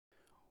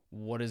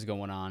What is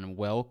going on?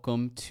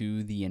 Welcome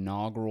to the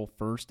inaugural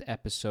first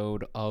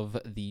episode of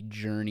the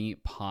Journey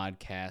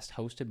podcast,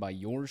 hosted by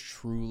yours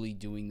truly,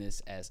 doing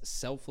this as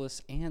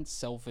selfless and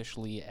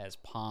selfishly as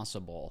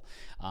possible.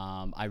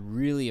 I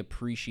really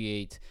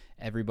appreciate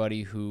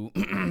everybody who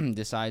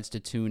decides to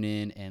tune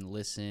in and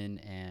listen.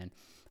 And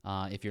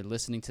if you're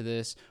listening to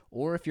this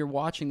or if you're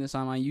watching this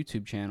on my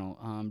YouTube channel,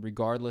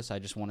 regardless, I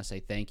just want to say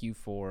thank you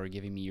for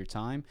giving me your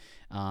time.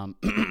 I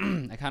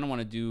kind of want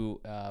to do,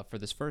 for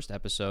this first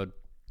episode,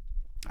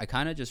 I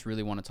kind of just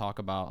really want to talk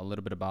about a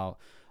little bit about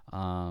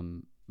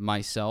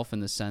myself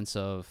in the sense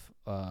of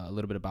a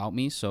little bit about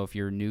me. So if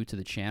you're new to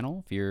the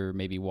channel, if you're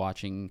maybe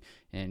watching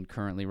and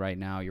currently right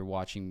now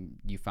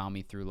you found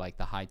me through like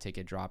the high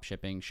ticket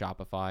dropshipping,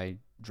 Shopify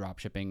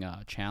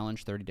dropshipping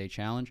challenge, 30-day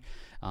challenge.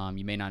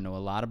 You may not know a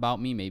lot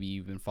about me. Maybe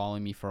you've been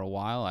following me for a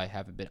while. I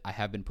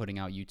have been putting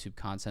out YouTube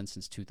content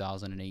since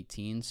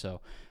 2018.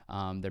 So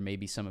there may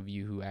be some of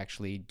you who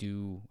actually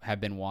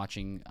have been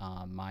watching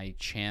my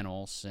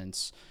channel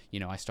since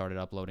I started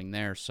uploading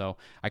there. So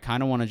I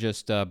kind of want to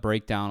just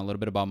break down a little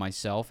bit about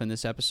myself in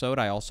this episode.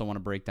 I also want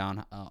to break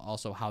down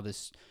also how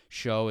this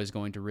show is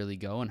going to really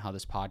go and how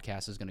this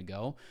podcast is going to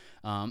go.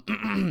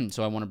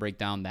 So I want to break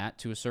down that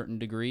to a certain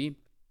degree.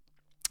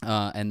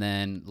 And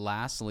then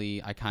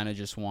lastly, I kind of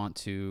just want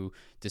to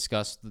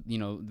discuss,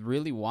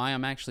 really why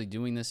I'm actually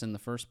doing this in the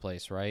first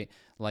place, right?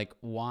 Like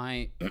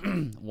why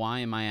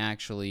am I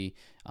actually,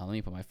 let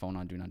me put my phone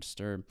on Do Not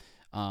Disturb.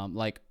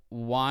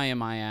 Why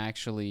am I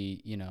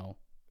actually,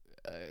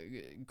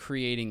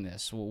 creating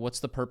this? What's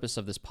the purpose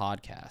of this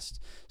podcast?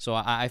 So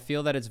I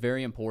feel that it's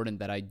very important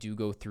that I do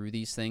go through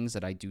these things,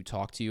 that I do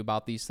talk to you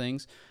about these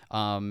things,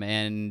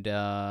 and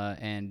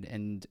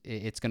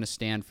it's going to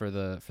stand for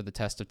the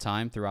test of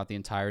time throughout the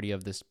entirety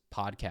of this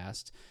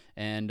podcast.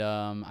 And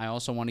I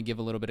also want to give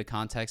a little bit of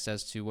context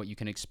as to what you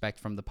can expect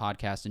from the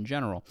podcast in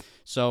general.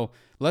 So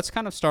let's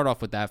kind of start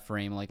off with that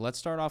frame. Let's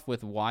start off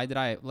with why did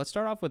I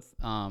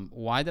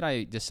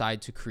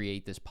decide to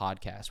create this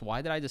podcast?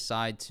 Why did I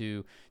decide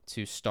to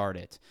start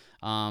it?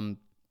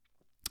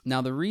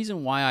 Now, the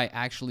reason why I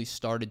actually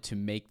started to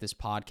make this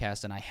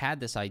podcast and I had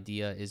this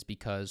idea is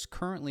because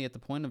currently at the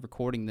point of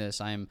recording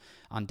this, I am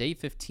on day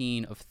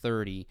 15 of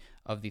 30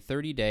 of the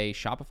 30-day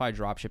Shopify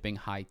dropshipping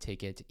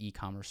high-ticket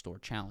e-commerce store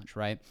challenge,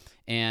 right?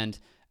 And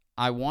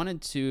I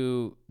wanted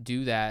to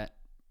do that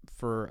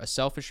for a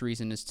selfish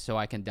reason, is so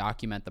I can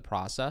document the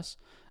process,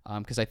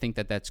 because I think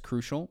that that's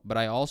crucial. But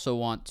I also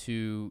want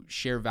to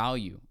share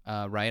value,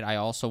 right? I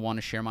also want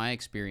to share my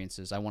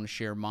experiences. I want to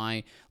share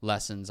my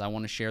lessons. I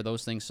want to share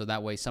those things so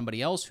that way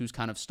somebody else who's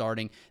kind of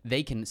starting,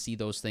 they can see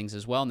those things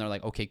as well. And they're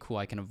like, okay, cool,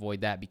 I can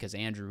avoid that because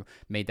Andrew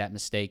made that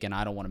mistake and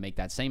I don't want to make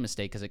that same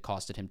mistake because it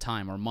costed him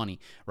time or money,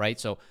 right?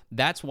 So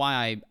that's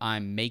why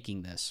I'm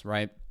making this,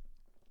 right?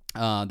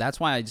 That's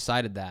why I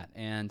decided that.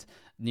 And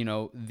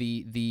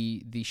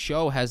the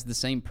show has the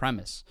same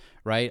premise,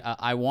 right?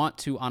 I want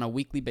to, on a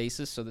weekly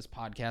basis, so this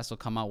podcast will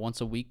come out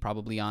once a week,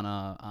 probably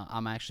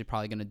I'm actually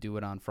probably going to do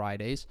it on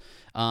Fridays.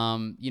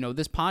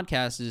 This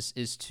podcast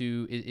is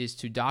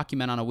to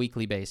document on a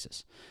weekly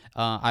basis.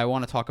 I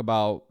want to talk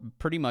about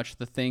pretty much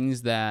the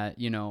things that,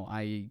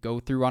 I go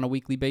through on a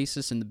weekly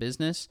basis in the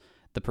business,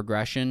 the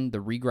progression,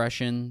 the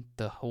regression,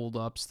 the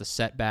holdups, the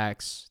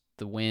setbacks,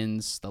 the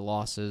wins, the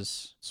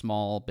losses,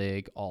 small,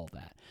 big, all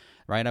that.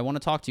 Right, I want to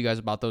talk to you guys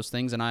about those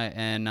things, and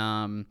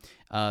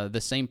the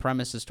same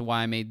premise as to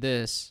why I made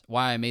the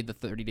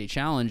 30-day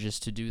challenge is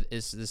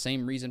the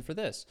same reason for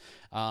this,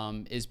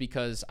 is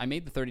because I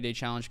made the 30-day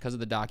challenge because of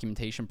the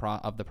documentation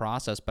of the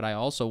process, but I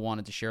also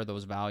wanted to share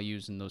those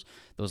values and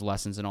those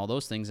lessons and all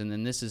those things, and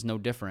then this is no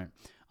different.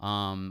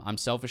 I'm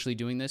selfishly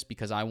doing this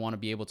because I want to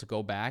be able to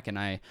go back, and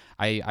I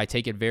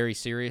take it very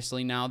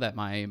seriously now that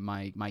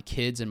my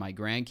kids and my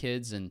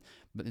grandkids and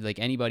like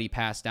anybody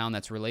passed down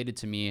that's related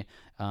to me,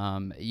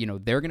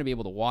 they're going to be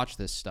able to watch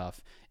this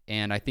stuff.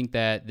 And I think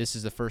that this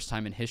is the first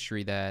time in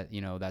history that,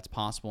 that's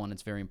possible, and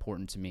it's very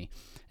important to me.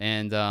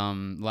 And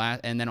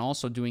and then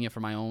also doing it for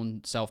my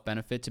own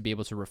self-benefit, to be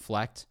able to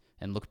reflect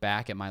and look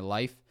back at my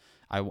life.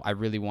 I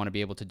really want to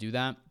be able to do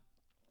that.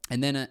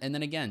 And then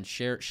again,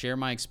 share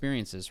my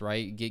experiences,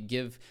 right?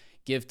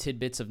 Give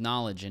tidbits of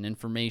knowledge and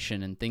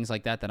information and things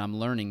like that I'm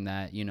learning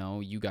that,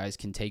 you guys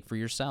can take for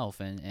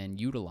yourself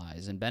and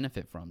utilize and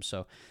benefit from.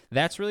 So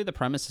that's really the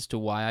premise as to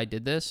why I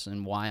did this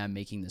and why I'm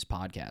making this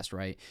podcast,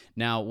 right?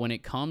 Now, when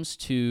it comes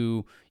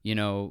to,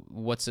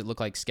 what's it look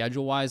like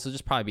schedule-wise, it'll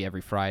just probably be every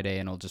Friday,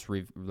 and I'll just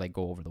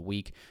go over the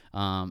week.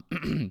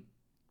 And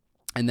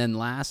then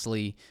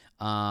lastly,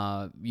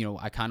 I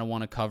kind of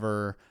want to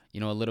cover, a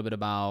little bit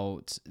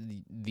about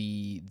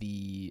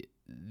the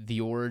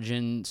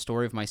origin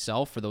story of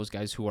myself for those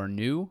guys who are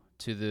new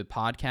to the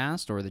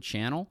podcast or the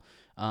channel.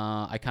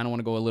 I kind of want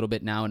to go a little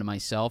bit now into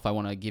myself. I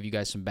want to give you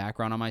guys some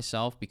background on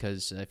myself,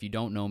 because if you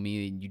don't know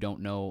me, you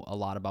don't know a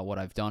lot about what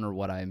I've done or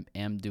what I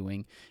am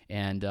doing,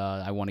 and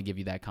I want to give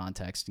you that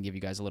context and give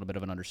you guys a little bit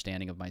of an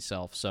understanding of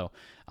myself. So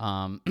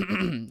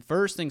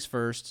first things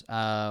first,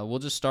 we'll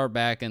just start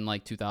back in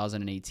like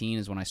 2018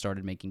 is when I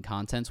started making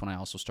contents, when I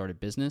also started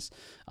business.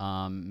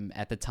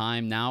 At the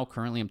time, now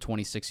currently I'm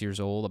 26 years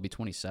old. I'll be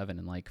 27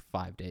 in like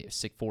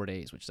 4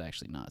 days, which is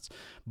actually nuts.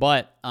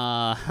 But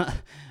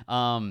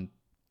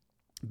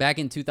back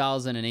in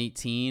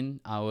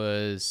 2018,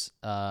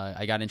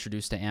 I got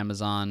introduced to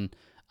Amazon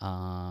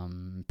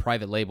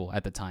private label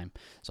at the time.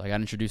 So I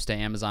got introduced to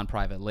Amazon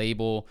private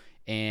label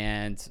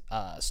and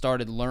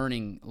started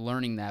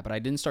learning that, but I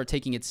didn't start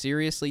taking it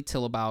seriously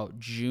till about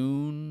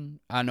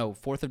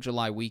 4th of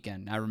July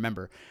weekend. I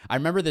remember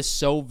this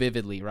so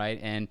vividly, right?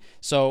 And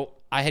so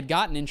I had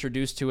gotten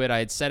introduced to it. I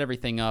had set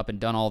everything up and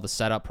done all the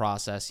setup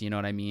process, you know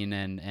what I mean?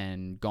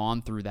 And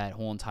gone through that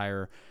whole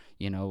entire,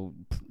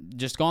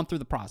 just gone through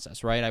the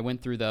process, right? I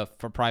went through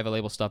for private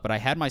label stuff, but I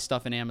had my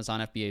stuff in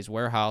Amazon FBA's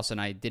warehouse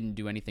and I didn't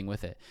do anything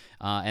with it.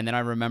 And then I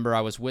remember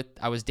I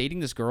was dating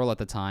this girl at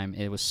the time.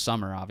 It was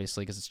summer,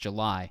 obviously, because it's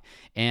July.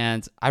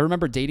 And I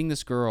remember dating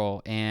this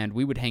girl and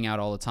we would hang out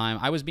all the time.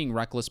 I was being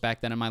reckless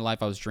back then in my life.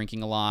 I was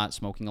drinking a lot,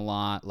 smoking a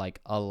lot,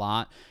 like a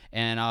lot.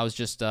 And I was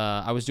just,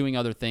 I was doing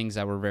other things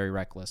that were very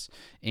reckless.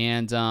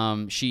 And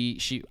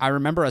I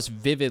remember us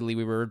vividly.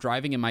 We were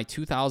driving in my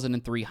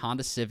 2003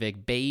 Honda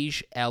Civic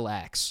beige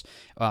LX,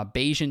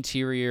 beige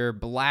interior,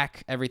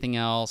 black everything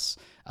else.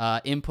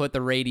 Input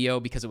the radio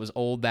because it was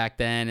old back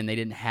then and they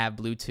didn't have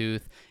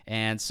Bluetooth.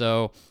 And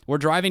so we're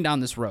driving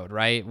down this road,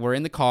 right? We're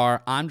in the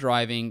car. I'm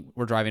driving.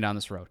 We're driving down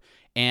this road.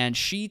 And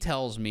she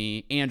tells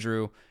me,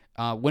 Andrew,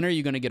 when are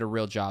you going to get a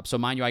real job? So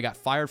mind you, I got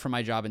fired from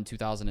my job in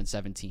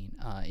 2017.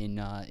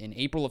 In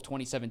April of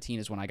 2017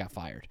 is when I got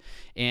fired.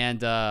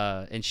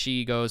 And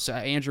she goes,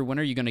 Andrew, when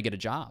are you going to get a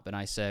job? And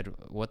I said,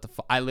 what the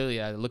fuck? I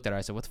looked at her.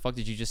 I said, what the fuck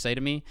did you just say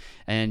to me?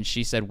 And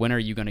she said, when are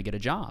you going to get a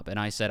job? And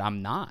I said,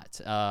 I'm not.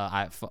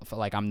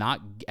 I'm not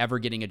ever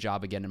getting a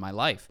job again in my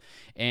life.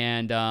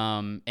 And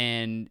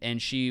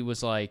she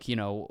was like,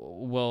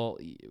 well,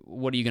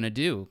 what are you going to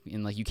do?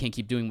 And like, you can't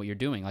keep doing what you're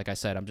doing. Like I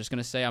said, I'm just going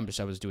to say I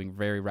was doing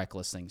very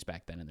reckless things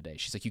back then in the day.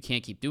 She's like, you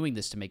can't keep doing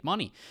this to make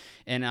money.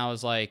 And I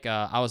was like,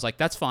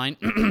 that's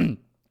fine.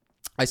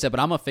 I said, but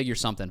I'm gonna figure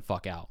something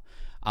fuck out.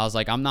 I was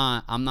like, I'm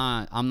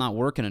not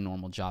working a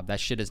normal job. That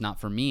shit is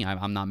not for me.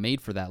 I'm not made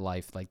for that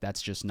life. Like,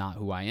 that's just not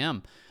who I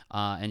am.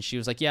 And she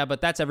was like, yeah,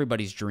 but that's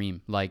everybody's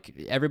dream. Like,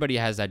 everybody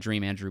has that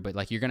dream, Andrew, but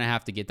like, you're gonna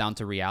have to get down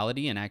to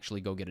reality and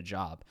actually go get a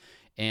job.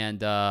 And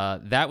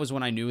that was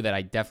when I knew that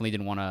I definitely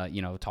didn't want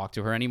to, talk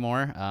to her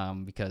anymore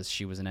because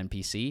she was an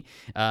NPC.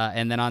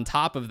 And then on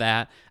top of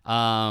that,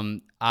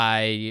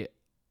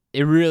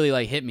 it really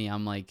like hit me.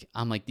 I'm like,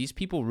 these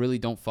people really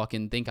don't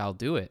fucking think I'll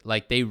do it.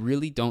 Like, they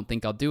really don't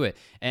think I'll do it.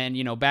 And,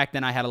 back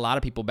then I had a lot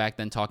of people back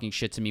then talking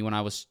shit to me when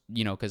I was,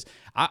 because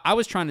I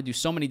was trying to do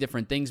so many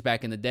different things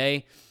back in the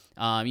day.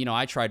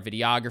 I tried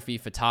videography,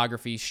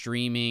 photography,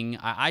 streaming.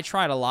 I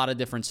tried a lot of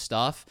different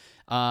stuff.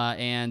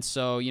 And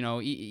so,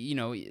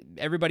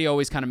 everybody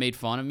always kind of made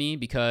fun of me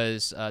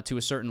because, to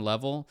a certain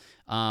level,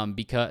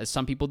 because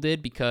some people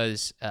did,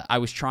 because I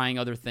was trying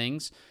other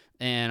things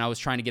and I was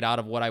trying to get out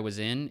of what I was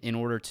in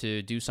order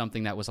to do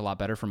something that was a lot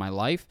better for my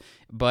life,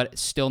 but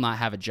still not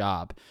have a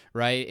job.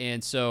 Right.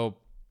 And so,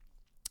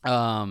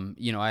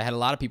 I had a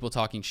lot of people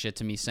talking shit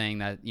to me saying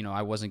that,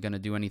 I wasn't going to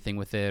do anything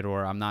with it,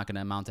 or I'm not going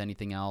to amount to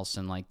anything else.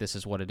 And like, this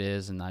is what it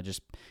is. And I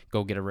just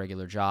go get a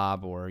regular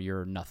job, or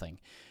you're nothing.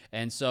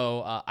 And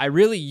so, I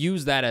really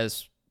use that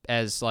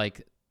as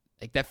like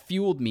that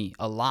fueled me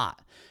a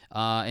lot.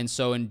 And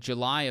so in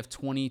July of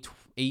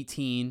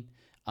 2018,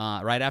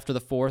 right after the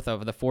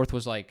 4th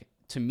was like,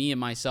 to me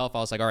and myself, I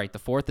was like, all right, the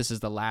 4th, this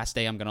is the last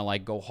day I'm going to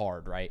like go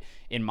hard, right?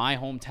 In my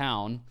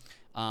hometown,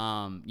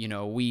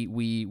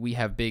 we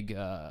have big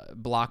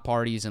block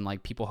parties and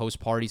like people host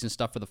parties and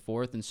stuff for the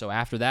 4th. And so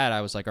after that,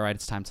 I was like, all right,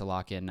 it's time to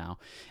lock in now.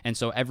 And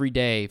so every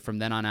day from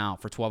then on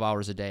out for 12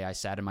 hours a day, I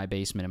sat in my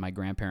basement in my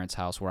grandparents'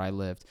 house where I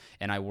lived,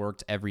 and I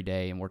worked every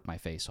day and worked my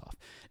face off.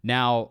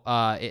 Now,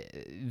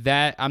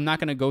 that I'm not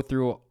going to go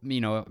through,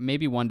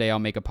 maybe one day I'll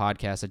make a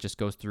podcast that just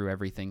goes through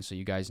everything so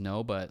you guys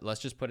know, but let's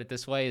just put it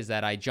this way, is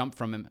that I jump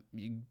from,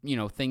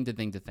 thing to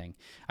thing to thing.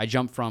 I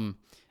jump from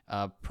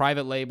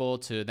private label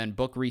to then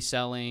book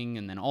reselling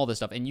and then all this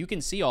stuff. And you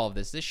can see all of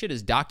this. This shit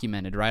is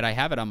documented, right? I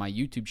have it on my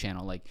YouTube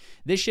channel. Like,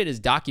 this shit is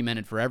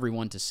documented for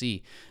everyone to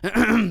see.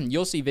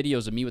 You'll see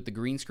videos of me with the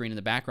green screen in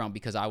the background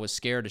because I was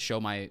scared to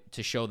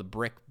show the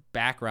brick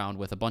background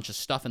with a bunch of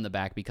stuff in the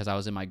back because I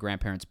was in my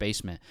grandparents'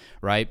 basement,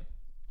 right?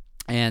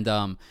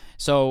 And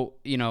so,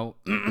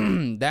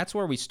 that's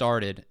where we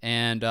started.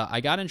 And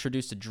I got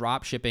introduced to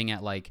drop shipping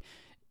at like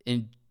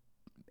in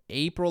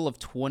April of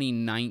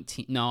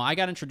 2019. No, I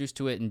got introduced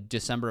to it in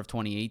December of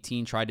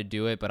 2018, tried to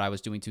do it, but I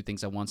was doing two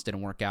things at once, didn't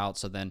work out.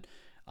 So then,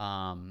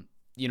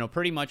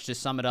 pretty much to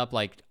sum it up,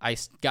 like I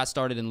got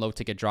started in low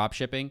ticket drop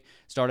shipping,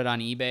 started on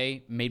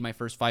eBay, made my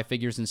first 5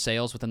 figures in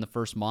sales within the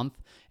first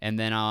month. And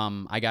then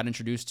I got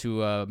introduced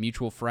to a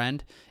mutual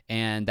friend,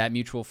 and that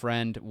mutual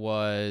friend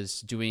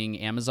was doing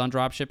Amazon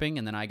drop shipping.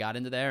 And then I got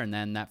into there. And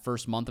then that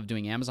first month of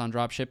doing Amazon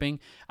drop shipping,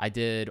 I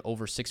did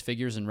over 6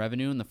 figures in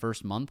revenue in the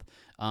first month.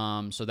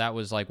 So that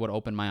was like what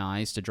opened my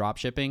eyes to drop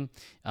shipping.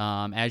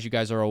 As you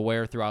guys are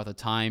aware, throughout the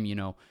time,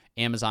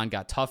 Amazon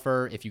got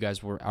tougher. If you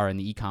guys are in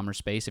the e-commerce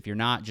space, if you're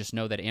not, just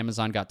know that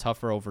Amazon got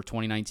tougher over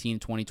 2019,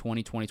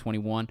 2020,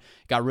 2021. It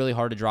got really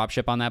hard to drop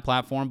ship on that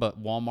platform,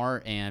 but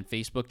Walmart and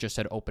Facebook just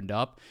had opened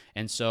up.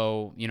 And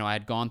so, I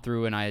had gone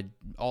through and I had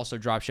also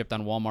drop shipped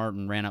on Walmart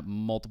and ran up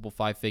multiple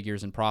 5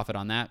 figures in profit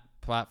on that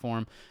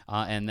platform.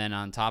 And then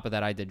on top of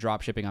that, I did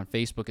drop shipping on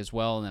Facebook as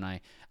well. And then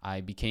I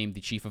became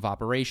the chief of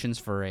operations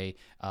for a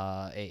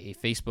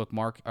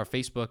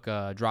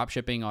Facebook drop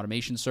shipping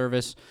automation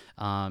service.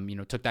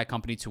 Took that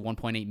company to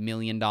 $1.8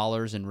 million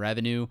in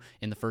revenue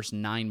in the first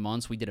 9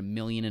 months. We did $1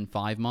 million in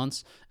 5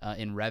 months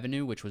in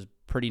revenue, which was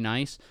pretty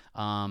nice.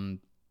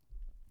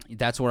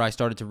 That's where I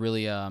started to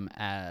really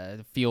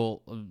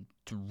feel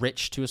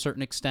rich to a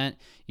certain extent.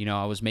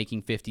 I was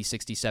making $50,000,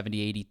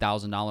 $60,000, $70,000,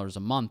 $80,000 a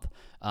month.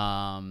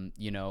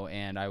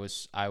 And I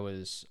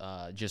was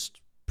just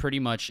pretty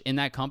much in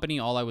that company.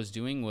 All I was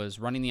doing was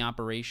running the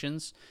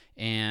operations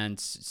and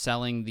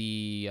selling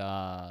the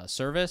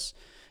service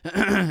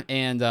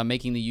and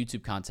making the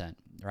YouTube content,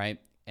 right?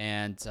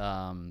 And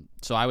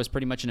so I was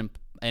pretty much an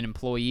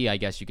employee, I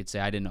guess you could say.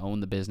 I didn't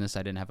own the business.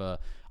 I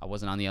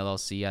wasn't on the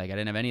LLC. I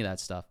didn't have any of that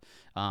stuff.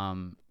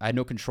 I had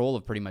no control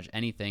of pretty much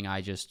anything.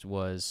 I just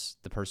was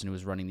the person who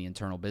was running the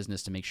internal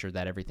business to make sure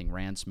that everything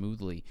ran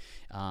smoothly.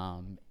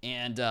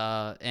 And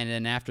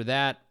then after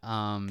that,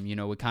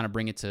 we kind of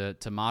bring it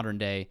to modern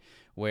day,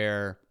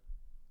 where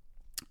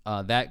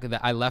I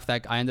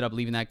ended up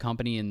leaving that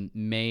company in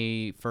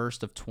May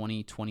 1st of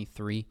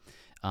 2023.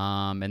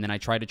 And then I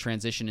tried to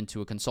transition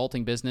into a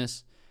consulting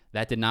business.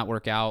 That did not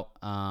work out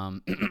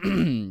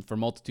for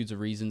multitudes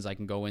of reasons I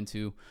can go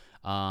into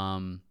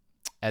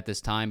at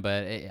this time,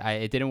 but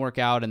it didn't work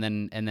out. And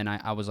then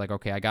I was like,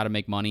 okay, I got to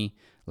make money.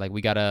 Like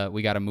we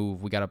gotta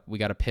move. We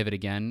gotta pivot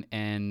again.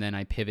 And then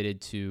I pivoted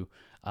to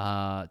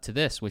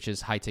this, which is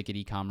high ticket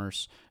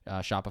e-commerce,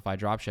 Shopify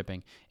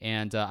dropshipping.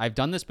 And I've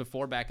done this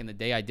before back in the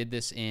day. I did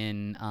this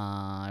in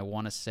I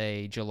want to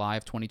say July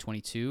of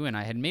 2022, and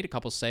I had made a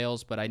couple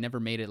sales, but I never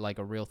made it like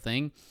a real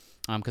thing.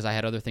 Because I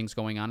had other things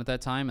going on at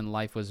that time, and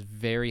life was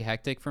very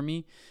hectic for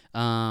me.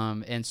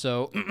 And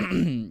so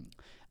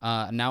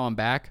now I'm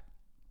back,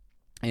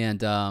 and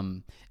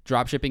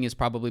dropshipping is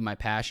probably my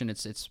passion.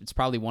 It's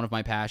probably one of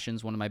my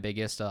passions, one of my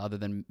biggest, other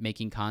than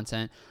making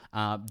content.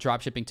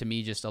 Dropshipping to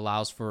me just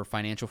allows for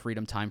financial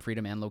freedom, time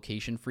freedom, and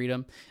location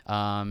freedom.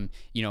 On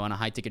a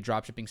high ticket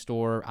dropshipping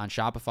store on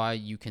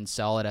Shopify, you can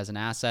sell it as an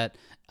asset.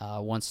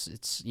 Once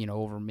it's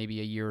over maybe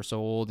a year or so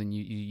old, and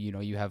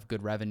you have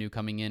good revenue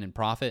coming in and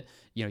profit,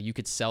 you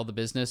could sell the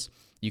business.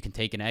 You can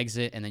take an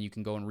exit, and then you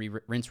can go and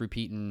rinse,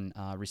 repeat, and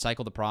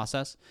recycle the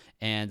process.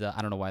 And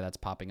I don't know why that's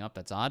popping up.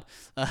 That's odd.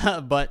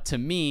 But to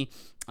me,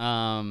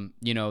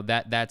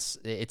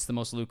 it's the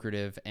most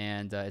lucrative,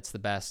 and it's the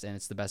best, and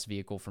it's the best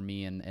vehicle for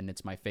me, and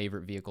it's my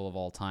favorite vehicle of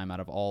all time out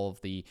of all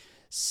of the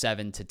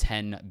 7 to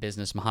 10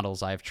 business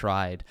models I've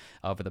tried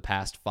over the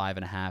past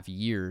 5.5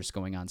 years,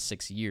 going on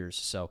 6 years.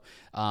 So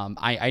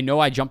I know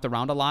I jumped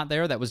around a lot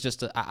there. That was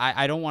just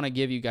I don't want to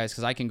give you guys,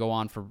 because I can go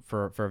on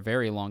for a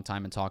very long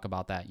time and talk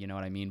about that. You know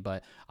what I mean?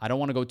 But I don't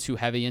want to go too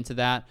heavy into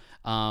that.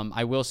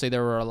 I will say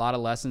there were a lot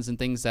of lessons and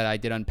things that I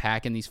did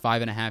unpack in these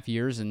 5.5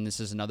 years, and this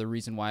is another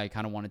reason why I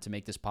kind of wanted to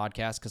make this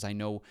podcast, because I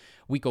know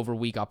week over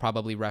week I'll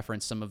probably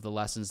reference some of the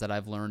lessons that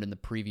I've learned in the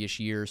previous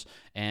years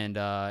and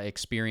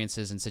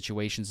experiences and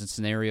situations and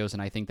scenarios,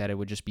 and I think that it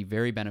would just be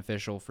very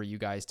beneficial for you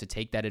guys to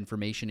take that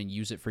information and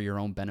use it for your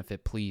own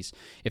benefit, please.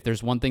 If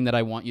there's one thing that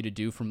I want you to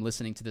do from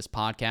listening to this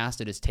podcast,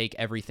 it is take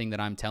everything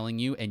that I'm telling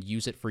you and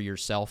use it for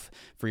yourself,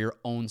 for your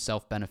own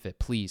self-benefit,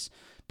 please.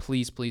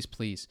 Please, please,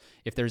 please.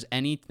 If there's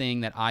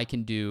anything that I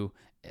can do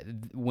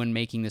when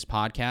making this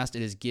podcast,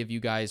 it is give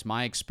you guys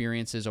my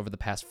experiences over the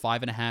past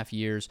 5.5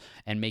 years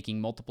and making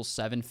multiple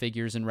 7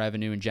 figures in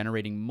revenue and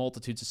generating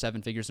multitudes of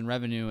 7 figures in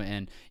revenue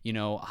and,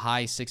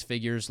 high 6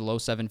 figures, low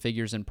 7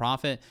 figures in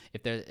profit.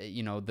 If there,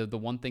 the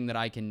one thing that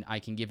I can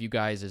give you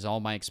guys is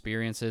all my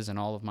experiences and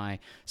all of my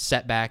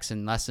setbacks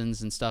and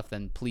lessons and stuff,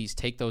 then please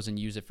take those and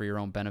use it for your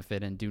own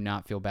benefit, and do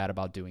not feel bad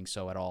about doing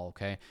so at all.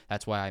 Okay.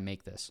 That's why I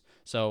make this.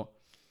 So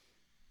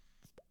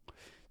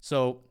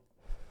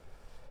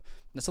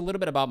that's a little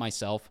bit about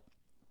myself.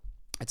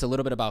 It's a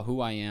little bit about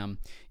who I am,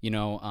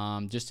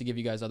 just to give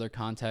you guys other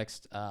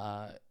context.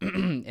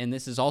 And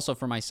this is also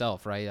for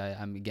myself, right?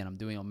 I'm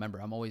doing a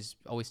member. I'm always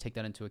take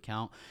that into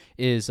account.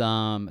 Is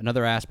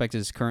another aspect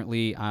is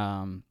currently,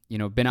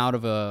 been out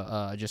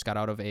of just got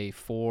out of a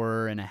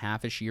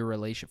 4.5-ish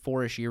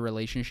year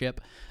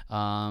relationship,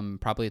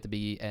 probably at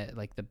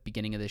the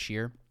beginning of this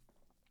year,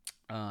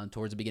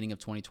 towards the beginning of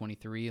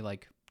 2023,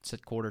 like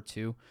said quarter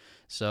two.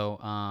 So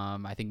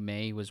I think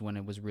May was when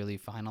it was really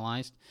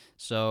finalized.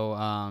 So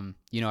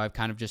I've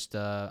kind of just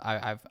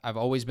I've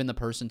always been the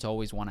person to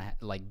always want to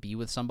like be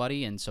with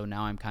somebody, and so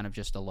now I'm kind of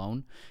just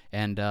alone,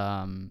 and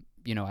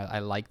I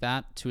like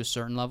that to a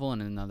certain level,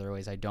 and in other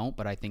ways I don't,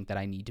 but I think that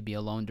I need to be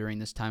alone during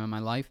this time in my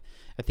life.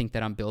 I think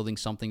that I'm building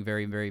something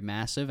very, very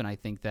massive, and I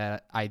think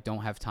that I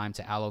don't have time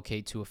to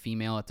allocate to a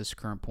female at this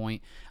current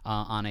point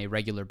on a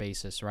regular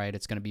basis, right?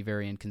 It's going to be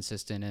very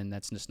inconsistent, and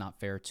that's just not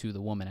fair to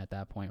the woman at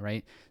that point,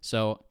 right?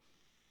 So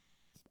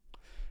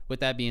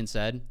with that being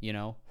said,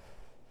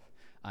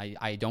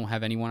 I don't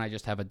have anyone. I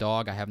just have a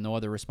dog. I have no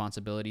other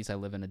responsibilities. I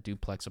live in a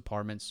duplex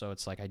apartment, so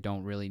it's like I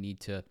don't really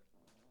need to.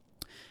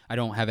 I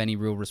don't have any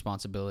real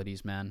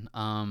responsibilities, man.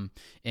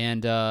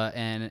 And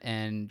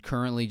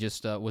currently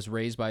just was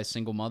raised by a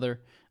single mother.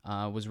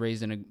 Was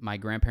raised in my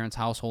grandparents'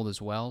 household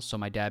as well. So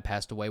my dad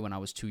passed away when I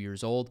was 2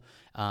 years old,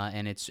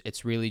 and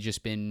it's really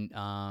just been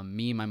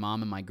me, my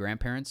mom, and my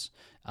grandparents.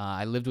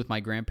 I lived with my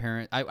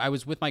grandparents. I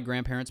was with my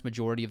grandparents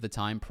majority of the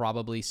time,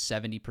 probably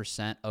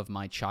 70% of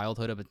my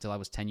childhood up until I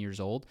was 10 years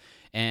old.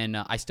 And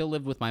I still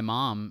lived with my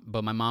mom,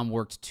 but my mom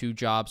worked two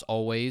jobs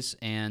always,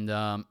 and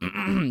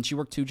she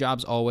worked two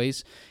jobs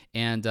always.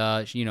 And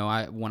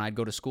when I'd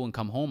go to school and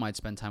come home, I'd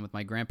spend time with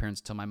my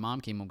grandparents until my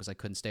mom came home because I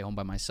couldn't stay home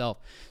by myself.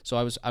 So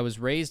I was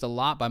raised a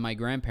lot by my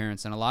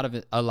grandparents, and a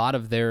lot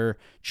of their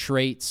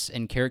traits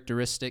and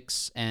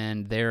characteristics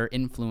and their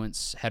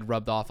influence had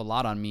rubbed off a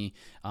lot on me,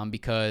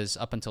 because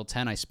up until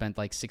 10, I spent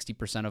like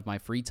 60% of my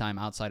free time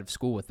outside of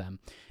school with them.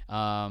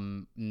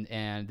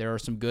 And there are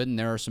some good and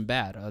there are some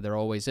bad. There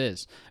always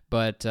is.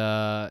 But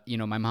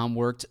my mom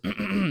worked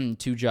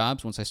two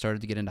jobs. Once I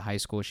started to get into high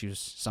school, she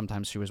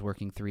was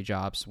working three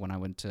jobs. When I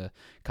went to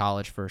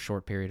college for a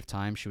short period of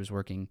time, she was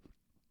working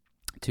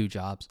two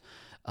jobs.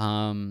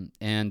 And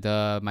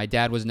my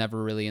dad was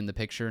never really in the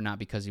picture, not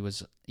because he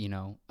was,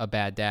 a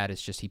bad dad.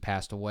 It's just he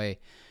passed away.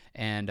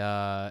 And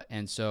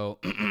so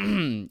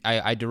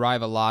I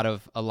derive a lot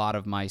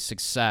of my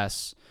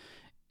success,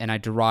 and I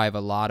derive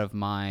a lot of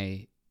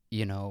my,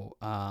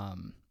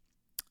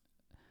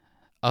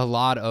 a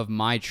lot of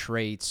my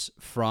traits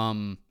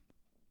from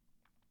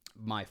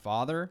my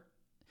father,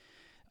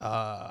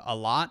 a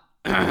lot,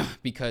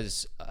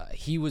 because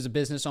he was a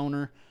business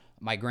owner.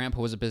 My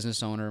grandpa was a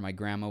business owner. My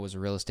grandma was a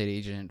real estate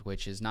agent,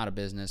 which is not a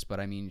business, but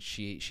I mean,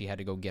 she had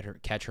to go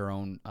catch her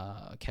own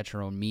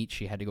meat.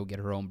 She had to go get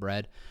her own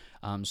bread.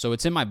 So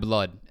it's in my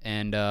blood,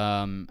 and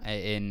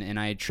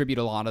I attribute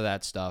a lot of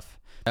that stuff.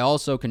 I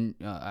also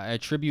I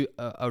attribute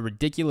a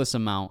ridiculous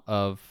amount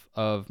of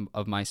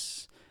my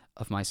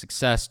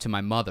success to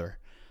my mother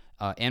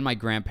and my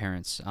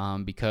grandparents,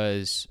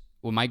 because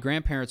when my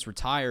grandparents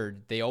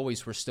retired, they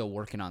always were still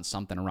working on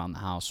something around the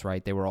house,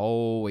 right? They were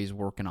always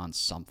working on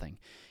something.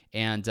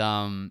 And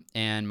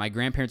my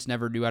grandparents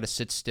never knew how to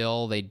sit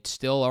still. They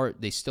still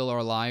are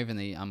alive, and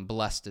I'm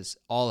blessed as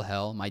all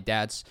hell. My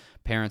dad's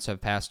parents have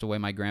passed away.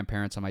 My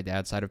grandparents on my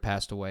dad's side have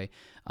passed away.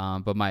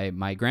 But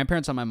my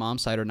grandparents on my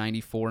mom's side are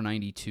 94,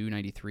 92,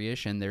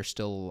 93-ish, and they're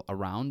still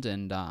around,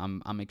 and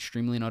I'm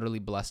extremely and utterly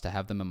blessed to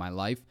have them in my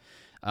life.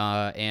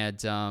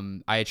 And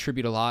I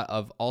attribute a lot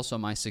of also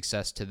my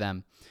success to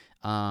them,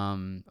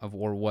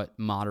 what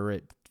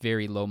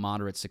very low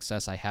moderate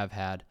success I have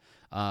had.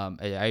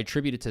 I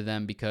attribute it to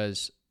them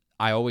because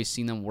I always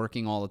seen them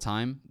working all the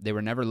time. They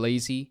were never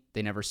lazy.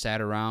 They never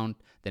sat around.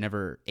 They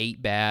never ate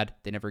bad.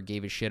 They never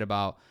gave a shit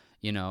about,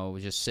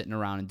 just sitting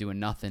around and doing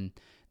nothing.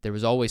 There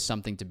was always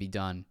something to be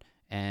done.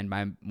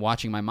 And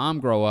watching my mom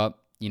grow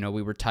up, we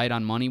were tight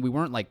on money. We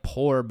weren't like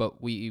poor,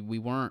 but we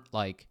weren't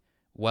like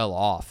well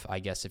off, I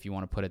guess, if you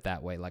want to put it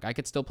that way. Like I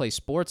could still play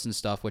sports and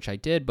stuff, which I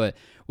did, but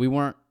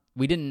I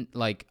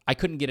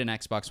couldn't get an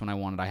Xbox when I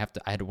wanted. I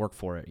had to work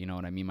for it. You know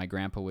what I mean? My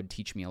grandpa would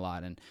teach me a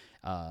lot and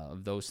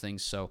of those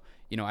things. So,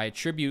 I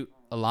attribute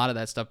a lot of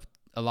that stuff,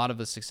 a lot of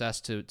the success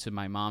to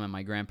my mom and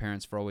my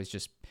grandparents for always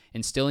just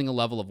instilling a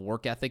level of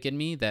work ethic in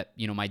me that,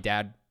 my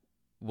dad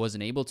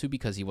wasn't able to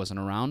because he wasn't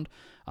around.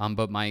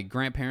 But my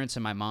grandparents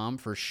and my mom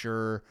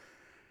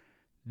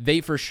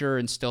they for sure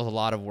instilled a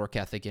lot of work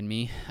ethic in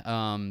me,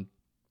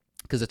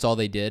 because it's all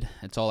they did.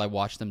 It's all I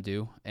watched them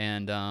do.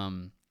 And,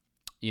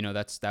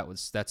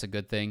 that's a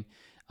good thing.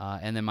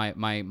 And then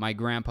my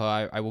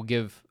grandpa, I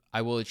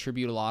will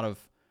attribute a lot of,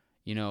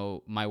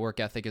 my work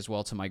ethic as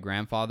well to my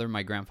grandfather.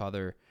 My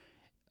grandfather,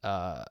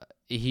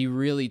 he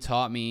really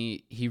taught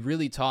me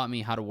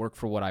how to work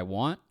for what I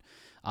want.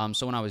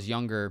 So when I was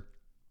younger,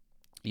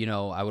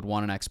 I would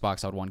want an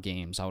Xbox, I would want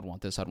games, I would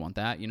want this, I'd want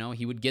that,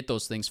 he would get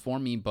those things for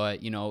me,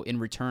 but, in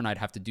return, I'd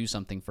have to do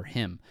something for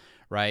him,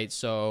 right?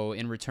 So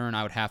in return,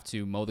 I would have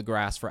to mow the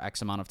grass for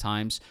X amount of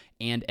times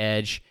and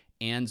edge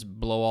and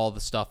blow all the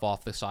stuff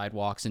off the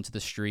sidewalks into the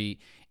street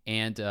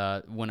And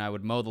when I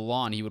would mow the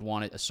lawn, he would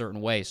want it a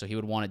certain way. So he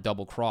would want it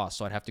double crossed.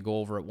 So I'd have to go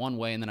over it one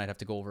way, and then I'd have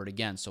to go over it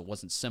again. So it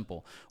wasn't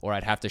simple. Or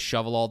I'd have to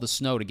shovel all the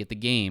snow to get the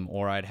game.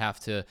 Or I'd have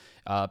to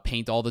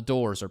paint all the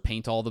doors, or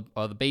paint all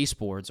the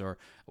baseboards, or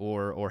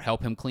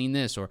help him clean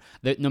this. Or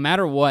no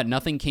matter what,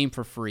 nothing came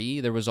for free.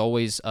 There was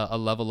always a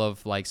level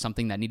of like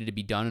something that needed to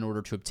be done in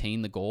order to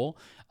obtain the goal.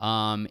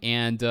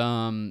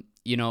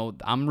 You know,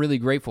 I'm really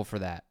grateful for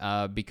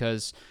that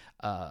because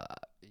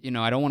you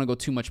know, I don't want to go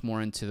too much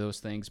more into those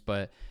things,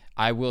 but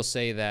I will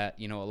say that,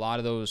 you know, a lot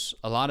of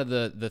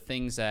the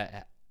things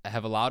that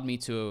have allowed me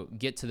to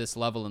get to this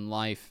level in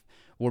life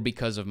were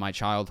because of my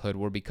childhood,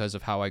 were because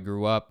of how I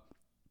grew up.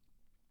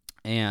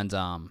 And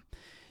I'm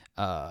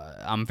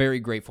very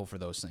grateful for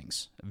those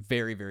things.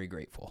 Very, very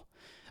grateful.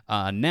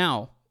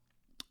 Now,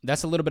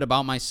 that's a little bit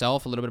about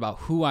myself, a little bit about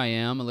who I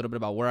am, a little bit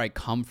about where I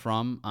come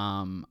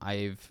from.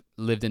 I've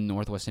lived in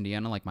Northwest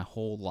Indiana like my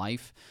whole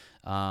life.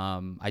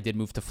 I did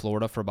move to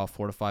Florida for about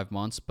 4 to 5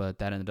 months, but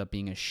that ended up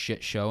being a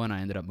shit show, and I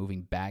ended up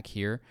moving back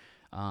here.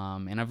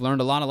 And I've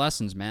learned a lot of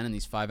lessons, man, in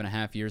these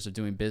 5.5 years of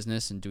doing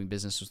business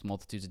with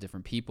multitudes of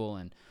different people,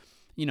 and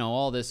you know,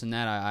 all this and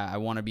that. I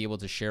want to be able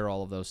to share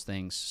all of those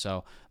things.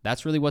 So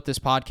that's really what this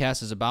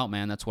podcast is about,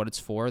 man. That's what it's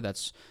for.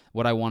 That's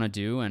what I want to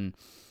do, and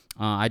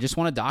I just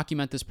want to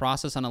document this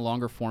process on a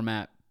longer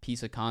format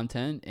piece of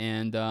content,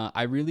 and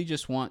I really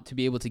just want to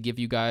be able to give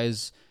you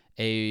guys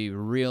a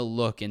real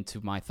look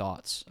into my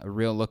thoughts, a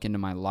real look into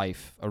my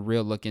life, a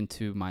real look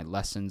into my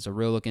lessons, a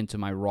real look into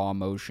my raw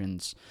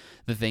emotions,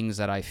 the things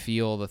that I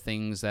feel, the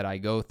things that I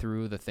go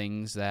through, the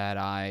things that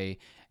I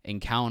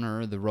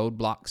encounter, the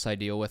roadblocks I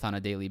deal with on a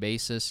daily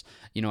basis.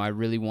 You know, I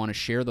really want to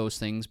share those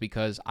things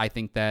because I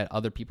think that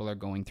other people are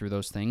going through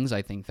those things.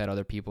 I think that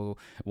other people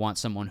want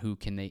someone who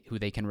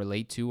they can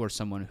relate to, or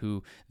someone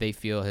who they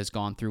feel has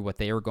gone through what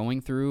they are going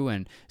through,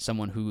 and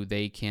someone who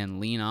they can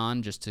lean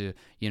on just to,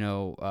 you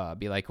know,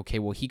 be like, okay,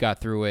 well, he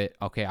got through it.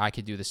 Okay, I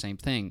could do the same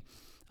thing,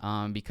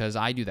 because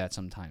I do that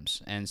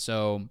sometimes. And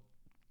so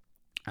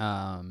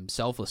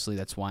selflessly,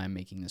 that's why I'm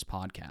making this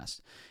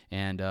podcast,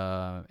 and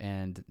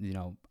you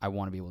know, I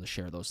want to be able to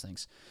share those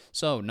things.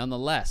 So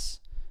nonetheless,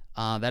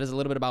 that is a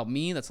little bit about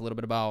me. That's a little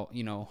bit about,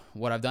 you know,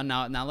 what I've done.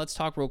 Now let's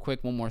talk real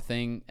quick one more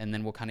thing, and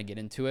then we'll kind of get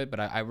into it.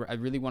 But I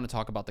really want to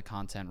talk about the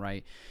content,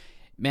 right?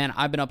 Man,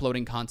 I've been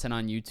uploading content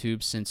on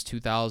YouTube since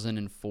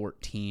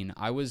 2014.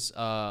 I was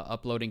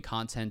uploading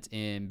content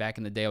back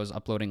in the day. I was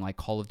uploading like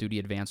Call of Duty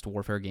Advanced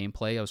Warfare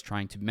gameplay. I was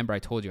trying to, remember I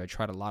told you I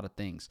tried a lot of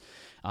things.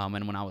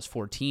 And when I was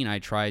 14, I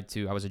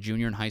was a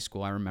junior in high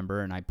school, I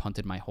remember, and I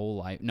punted my whole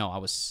life. No, I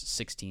was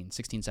 16,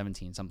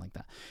 17, something like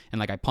that. And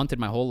like I punted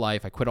my whole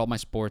life. I quit all my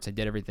sports. I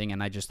did everything,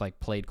 and I just like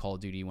played Call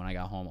of Duty when I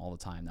got home all the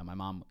time. Now my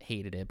mom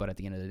hated it, but at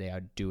the end of the day,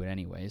 I'd do it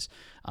anyways.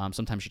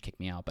 Sometimes she'd kick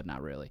me out, but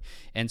not really.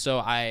 And so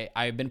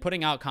I've been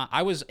putting out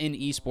I was in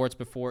esports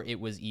before it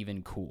was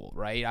even cool,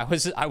 right?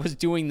 I was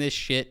doing this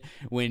shit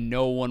when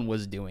no one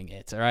was doing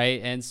it, right?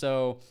 And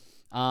so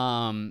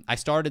I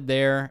started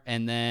there,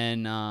 and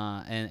then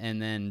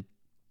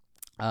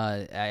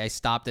I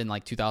stopped in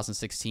like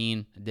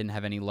 2016. I didn't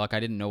have any luck.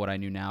 I didn't know what I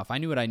knew now. If I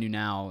knew what I knew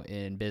now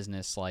in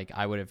business, like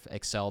I would have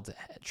excelled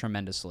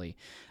tremendously,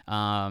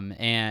 and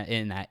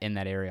in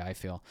that area, I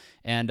feel.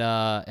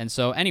 And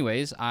so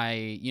anyways,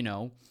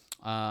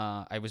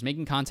 I was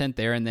making content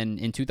there, and then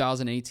in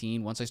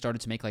 2018, once I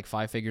started to make like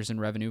 5 figures in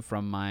revenue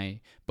from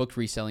my book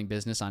reselling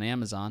business on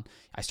Amazon,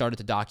 I started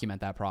to document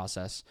that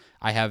process.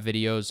 I have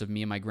videos of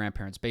me in my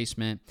grandparents'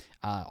 basement,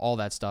 all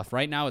that stuff.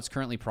 Right now, it's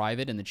currently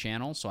private in the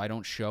channel, so I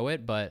don't show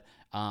it, but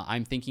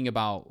I'm thinking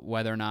about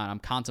whether or not I'm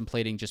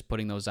contemplating just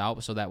putting those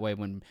out, so that way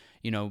when,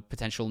 you know,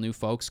 potential new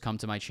folks come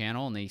to my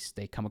channel and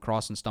they come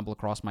across and stumble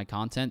across my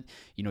content,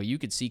 you know, you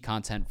could see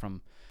content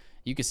from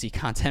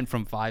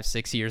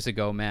 5-6 years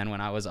ago, man, when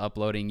I was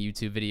uploading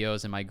YouTube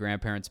videos in my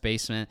grandparents'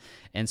 basement.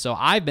 And so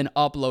I've been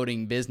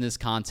uploading business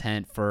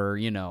content for,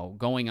 you know,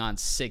 going on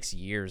 6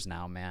 years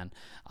now, man.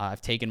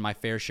 I've taken my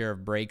fair share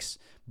of breaks,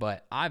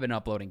 but I've been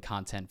uploading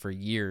content for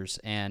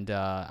years, and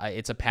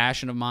it's a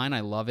passion of mine.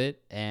 I love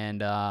it,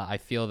 and I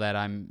feel that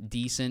I'm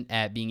decent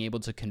at being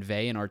able to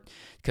convey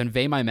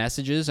my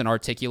messages and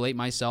articulate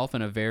myself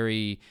in a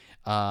very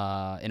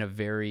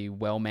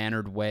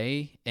well-mannered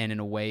way, and in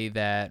a way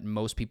that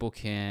most people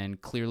can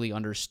clearly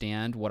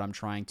understand what I'm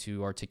trying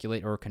to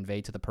articulate or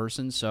convey to the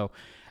person. So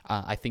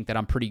I think that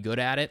I'm pretty good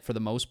at it for the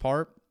most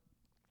part,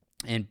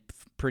 and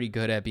pretty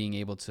good at being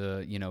able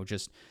to, you know,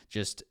 just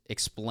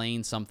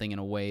explain something in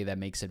a way that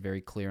makes it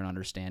very clear and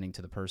understanding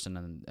to the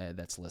person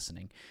that's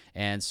listening.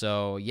 And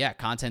so, yeah,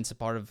 content's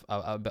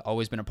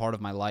always been a part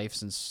of my life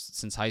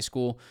since high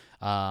school.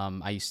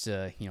 I used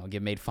to, you know,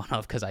 get made fun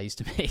of because I used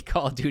to make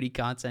Call of Duty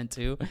content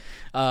too.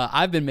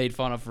 I've been made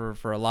fun of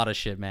for a lot of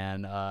shit,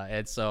 man.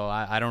 And so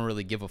I don't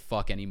really give a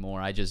fuck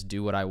anymore. I just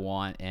do what I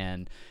want,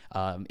 and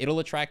it'll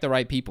attract the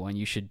right people, and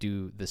you should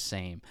do the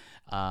same.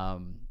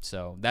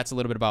 So that's a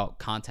little bit about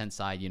content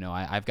side. You know,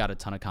 I've got a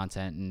ton of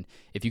content, and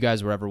if you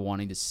guys were ever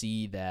wanting to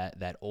see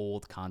that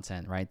old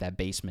content, right, that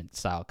basement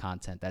style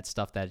content, that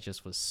stuff that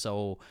just was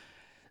so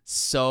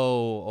so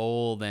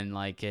old, and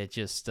like it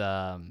just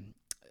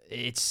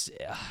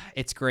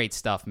it's great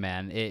stuff,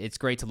 man. It's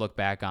great to look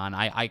back on.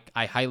 I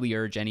highly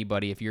urge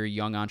anybody, if you're a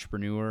young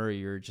entrepreneur, or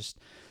you're just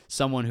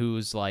someone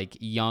who's like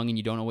young and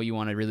you don't know what you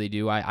want to really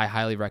do, I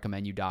highly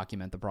recommend you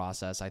document the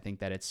process. I think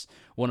that it's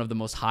one of the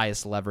most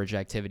highest leverage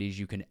activities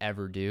you can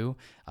ever do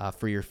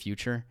for your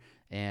future,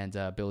 and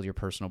build your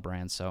personal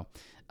brand. So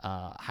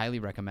highly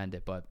recommend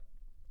it. But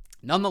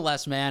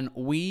nonetheless, man,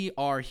 we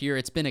are here.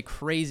 It's been a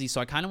crazy,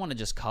 so I kind of want to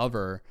just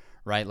cover,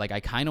 right? Like I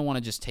kind of want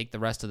to just take the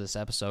rest of this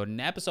episode, and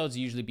episodes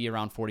usually be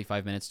around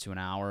 45 minutes to an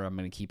hour. I'm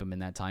going to keep them in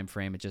that time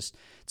frame. It's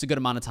a good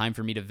amount of time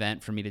for me to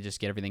vent, for me to just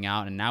get everything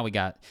out. And now we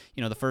got,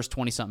 the first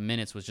 20 something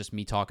minutes was just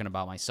me talking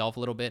about myself a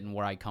little bit and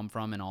where I come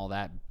from and all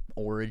that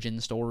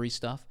origin story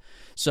stuff.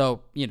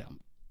 So, you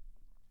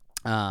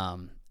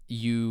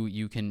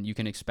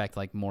can expect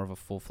like more of a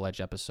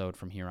full-fledged episode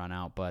from here on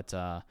out, but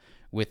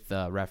with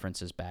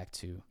references back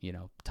to,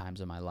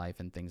 times of my life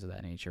and things of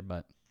that nature.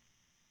 But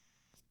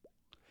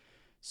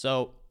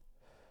so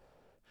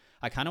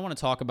I kind of want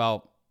to talk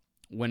about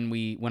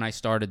when I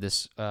started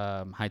this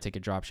high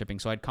ticket drop shipping.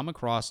 So I'd come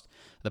across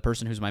the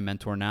person who's my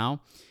mentor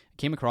now. I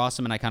came across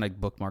him and I kind of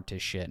bookmarked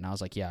his shit, and I was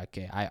like, yeah,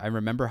 okay. I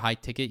remember high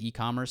ticket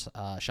e-commerce,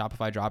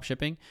 Shopify drop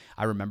shipping.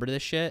 I remember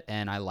this shit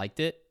and I liked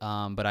it.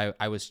 But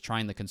I was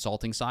trying the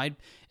consulting side.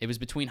 It was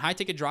between high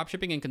ticket drop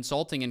shipping and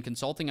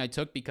consulting I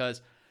took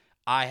because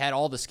I had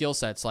all the skill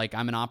sets. Like,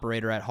 I'm an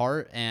operator at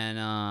heart, and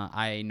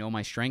I know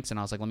my strengths, and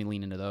I was like, let me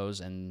lean into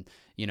those. And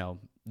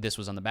this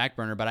was on the back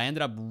burner, but I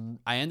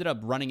ended up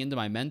running into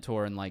my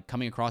mentor and like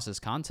coming across his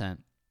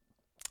content,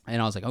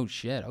 and I was like, oh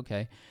shit,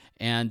 okay.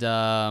 And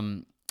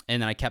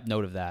then I kept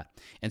note of that.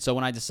 And so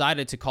when I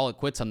decided to call it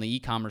quits on the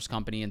e-commerce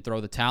company and throw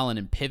the talent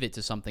and pivot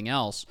to something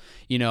else,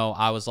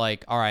 I was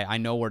like, all right, I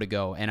know where to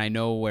go and I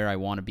know where I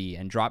want to be.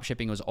 And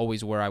dropshipping was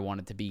always where I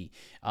wanted to be.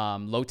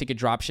 Low ticket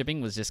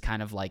dropshipping was just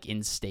kind of like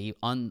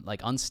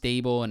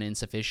unstable and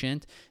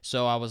insufficient.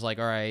 So I was like,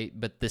 all right,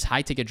 but this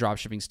high ticket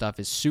dropshipping stuff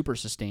is super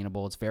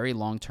sustainable. It's very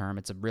long term.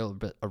 It's a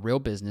real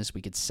business.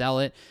 We could sell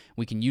it.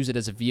 We can use it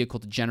as a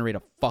vehicle to generate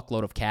a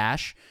fuckload of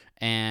cash,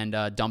 and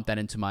dump that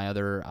into my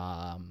other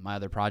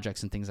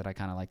projects and things that I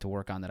kind of like to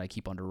work on that I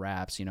keep under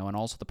wraps, and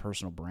also the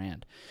personal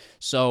brand.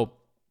 So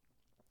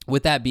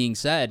with that being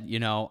said,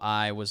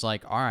 I was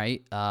like, all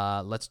right,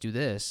 let's do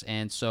this.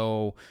 And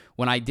so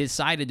when I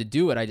decided to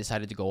do it, I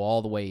decided to go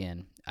all the way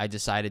in.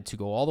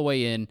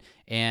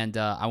 And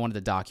I wanted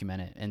to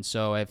document it. And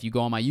so if you go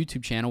on my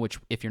YouTube channel, which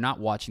if you're not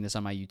watching this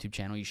on my YouTube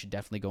channel, you should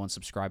definitely go and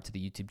subscribe to the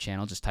YouTube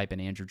channel. Just type in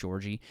Andrew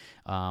Georgie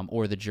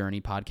or the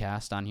Journey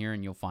podcast on here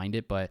and you'll find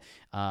it. But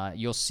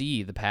you'll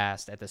see the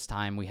past. At this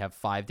time, we have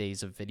 5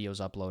 days of videos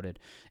uploaded.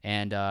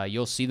 And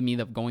you'll see me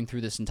going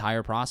through this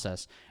entire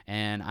process.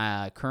 And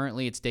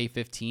currently it's day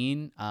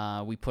 15.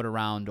 We put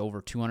around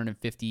over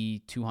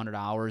 200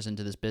 hours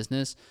into this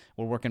business.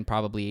 We're working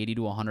probably 80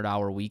 to 100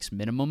 hour weeks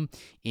minimum.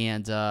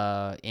 And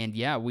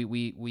yeah,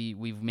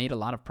 we've made a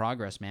lot of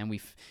progress, man.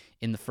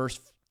 In the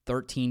first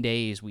 13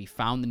 days, we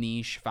found the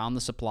niche, found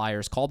the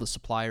suppliers, called the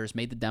suppliers,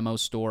 made the demo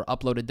store,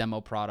 uploaded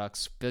demo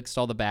products, fixed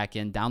all the back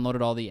end,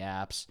 downloaded all the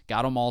apps,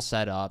 got them all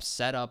set up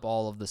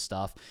all of the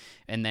stuff,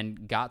 and then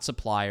got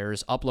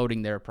suppliers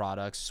uploading their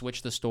products,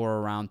 switched the store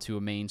around to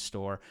a main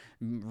store,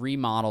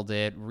 remodeled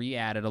it,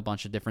 re-added a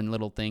bunch of different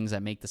little things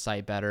that make the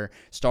site better,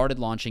 started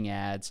launching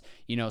ads,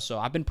 so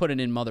I've been putting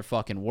in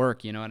motherfucking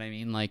work, you know what I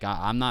mean? Like,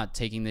 I'm not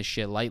taking this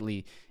shit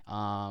lightly.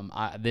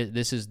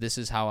 This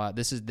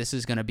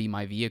is going to be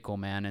my vehicle,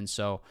 man. And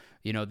so,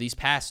 these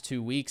past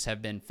 2 weeks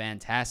have been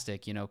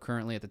fantastic.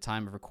 Currently at the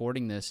time of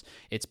recording this,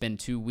 it's been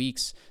 2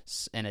 weeks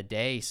and a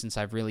day since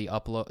I've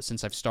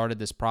started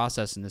this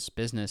process in this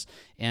business.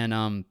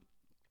 And,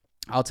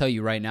 I'll tell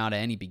you right now, to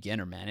any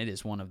beginner, man, it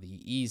is one of the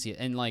easiest.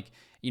 And like,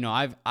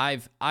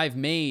 I've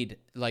made,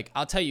 like,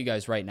 I'll tell you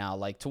guys right now,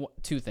 like,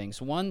 two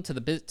things. One, to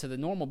the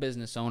normal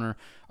business owner,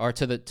 or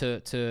to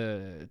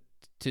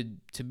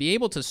be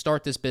able to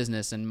start this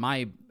business, and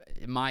my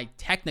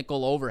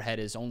technical overhead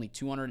is only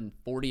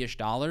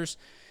 $240-ish.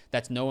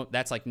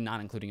 That's like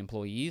not including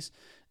employees,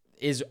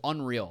 is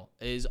unreal.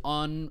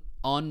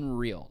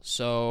 Unreal.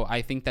 So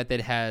I think that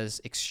has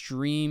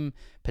extreme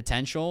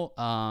potential.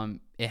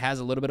 It has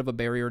a little bit of a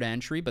barrier to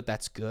entry, but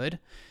that's good.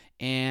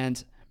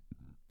 And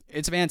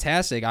it's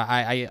fantastic.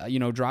 I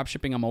drop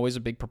shipping, I'm always a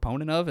big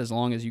proponent of, as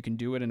long as you can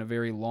do it in a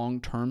very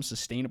long-term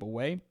sustainable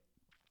way.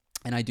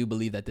 And I do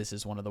believe that this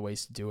is one of the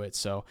ways to do it.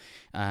 So,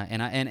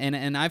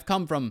 and I've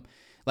come from,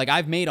 like,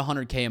 I've made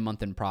 $100K a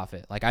month in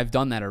profit. Like, I've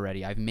done that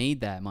already. I've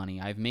made that money.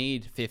 I've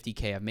made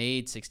 $50K. I've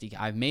made $60K.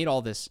 I've made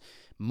all this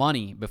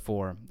money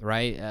before,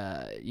 right?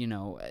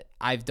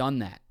 I've done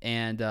that.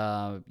 And,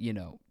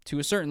 to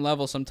a certain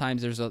level,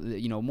 sometimes there's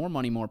more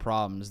money, more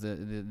problems.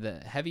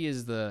 The heavy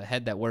is the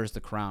head that wears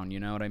the crown. You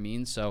know what I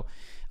mean? So,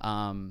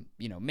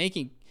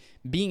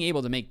 being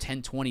able to make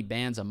 10, 20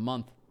 bands a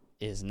month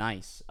is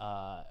nice.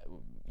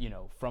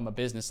 From a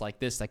business like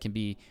this that can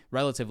be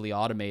relatively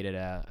automated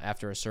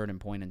after a certain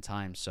point in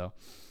time. So,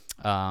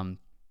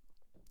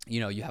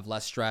 you have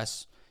less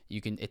stress,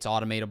 it's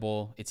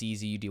automatable, it's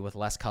easy, you deal with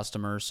less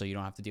customers, so you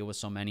don't have to deal with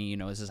so many.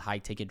 This is high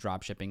ticket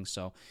drop shipping.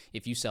 So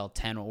if you sell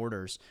 10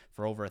 orders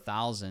for over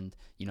 1,000,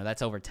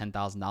 that's over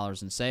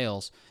 $10,000 in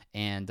sales.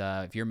 And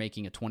if you're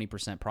making a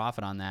 20%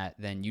 profit on that,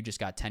 then you just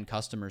got 10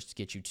 customers to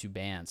get you 2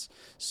 bands.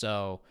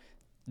 So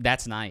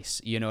that's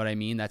nice. You know what I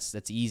mean?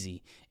 That's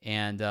easy,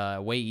 and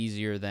way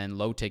easier than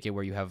low ticket,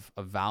 where you have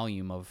a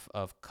volume of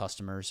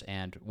customers,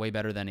 and way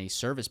better than a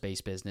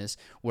service-based business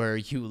where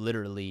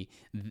the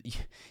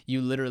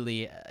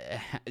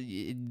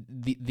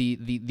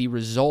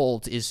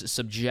result is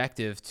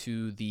subjective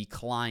to the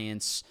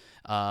client's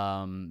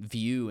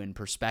view and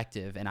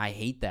perspective. And I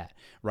hate that,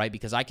 right?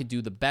 Because I could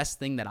do the best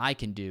thing that I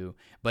can do,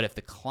 but if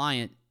the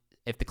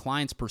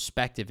client's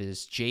perspective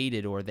is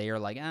jaded, or they are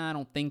like, I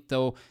don't think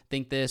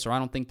this, or I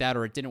don't think that,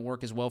 or it didn't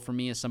work as well for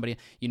me as somebody,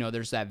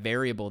 there's that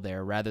variable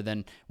there. Rather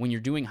than when you're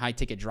doing high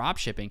ticket drop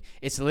shipping,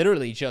 it's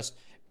literally just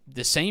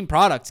the same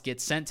product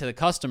gets sent to the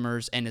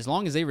customers, and as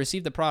long as they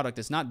receive the product,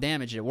 it's not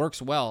damaged, it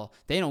works well,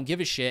 they don't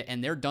give a shit,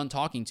 and they're done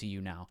talking to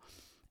you now.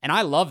 And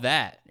I love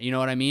that, you know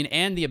what I mean?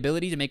 And the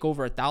ability to make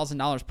over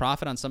 $1,000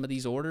 profit on some of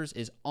these orders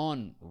is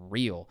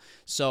unreal.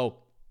 So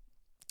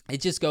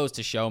it just goes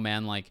to show,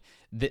 man, like,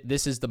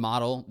 this is the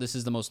model. This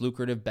is the most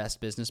lucrative,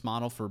 best business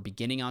model for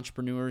beginning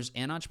entrepreneurs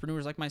and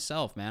entrepreneurs like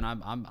myself, man.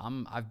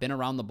 I've been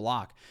around the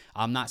block.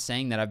 I'm not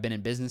saying that I've been in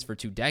business for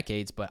 2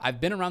 decades, but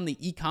I've been around the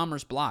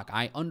e-commerce block.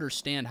 I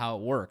understand how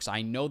it works.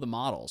 I know the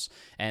models,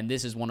 and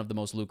this is one of the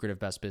most lucrative,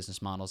 best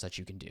business models that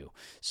you can do.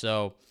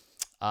 So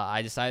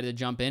I decided to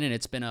jump in, and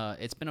it's been a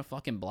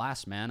fucking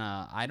blast, man.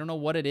 I don't know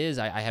what it is.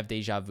 I have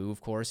deja vu, of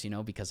course,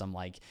 because I'm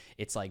like,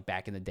 it's like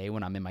back in the day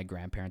when I'm in my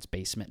grandparents'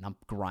 basement and I'm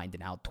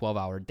grinding out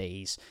 12-hour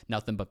days,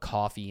 nothing but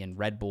coffee and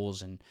Red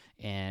Bulls and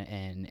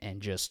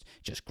just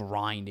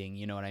grinding,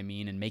 you know what I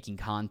mean, and making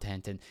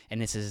content, and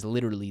this is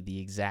literally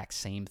the exact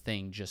same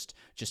thing. Just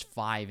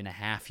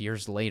 5.5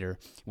 years later,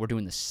 we're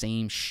doing the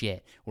same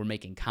shit. We're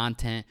making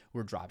content,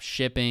 we're drop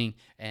shipping,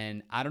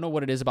 and I don't know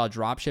what it is about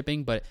drop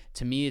shipping, but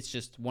to me, it's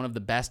just one of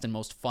the best and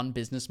most fun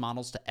business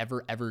models to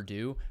ever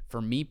do.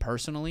 For me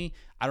personally,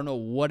 I don't know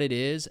what it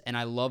is, and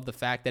I love the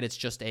fact that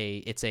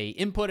it's a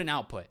input and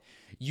output.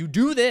 You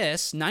do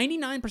this,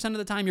 99% of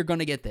the time you're going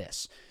to get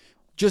this.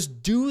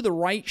 Just do the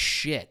right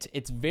shit.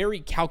 It's very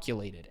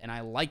calculated, and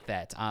I like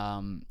that.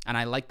 And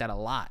I like that a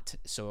lot.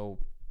 So,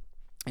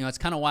 it's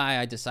kind of why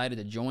I decided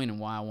to join and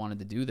why I wanted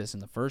to do this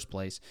in the first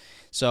place.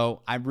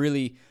 So I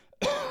really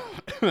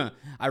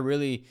I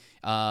really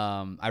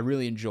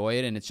enjoy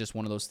it, and it's just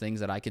one of those things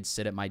that I could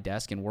sit at my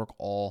desk and work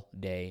all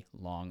day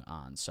long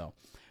on. So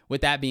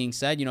with that being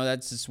said,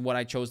 that's just what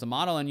I chose to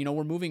model, and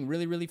we're moving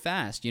really, really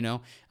fast.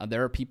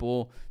 There are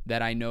people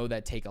that I know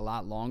that take a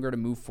lot longer to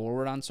move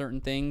forward on certain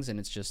things, and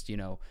it's just,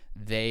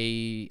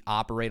 they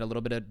operate a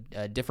little bit of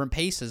a different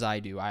pace as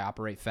I do. I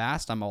operate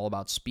fast. I'm all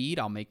about speed.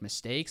 I'll make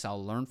mistakes.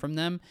 I'll learn from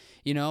them,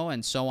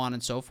 and so on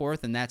and so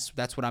forth. And that's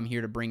what I'm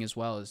here to bring as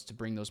well, is to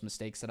bring those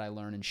mistakes that I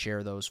learn and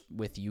share those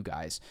with you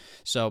guys.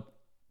 So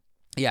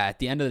yeah, at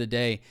the end of the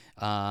day,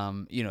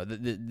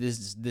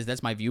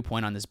 that's my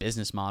viewpoint on this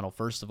business model,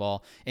 first of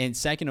all. And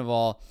second of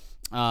all,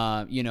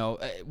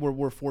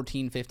 we're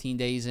 14, 15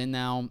 days in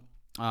now.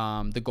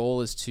 The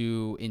goal is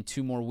to, in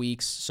 2 more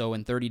weeks, so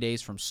in 30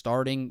 days from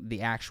starting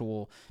the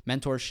actual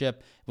mentorship,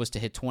 was to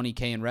hit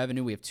 20K in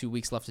revenue. We have 2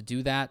 weeks left to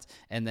do that.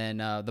 And then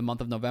the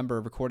month of November,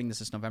 recording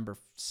this is November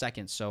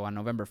 2nd. So on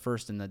November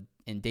 1st,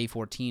 in day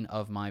 14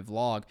 of my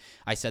vlog,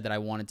 I said that I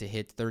wanted to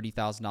hit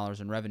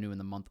 $30,000 in revenue in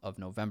the month of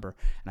November.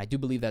 And I do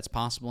believe that's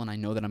possible, and I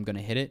know that I'm going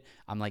to hit it.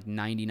 I'm like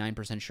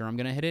 99% sure I'm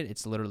going to hit it.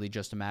 It's literally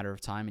just a matter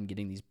of time and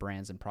getting these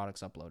brands and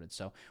products uploaded.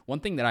 So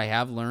one thing that I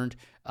have learned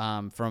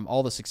from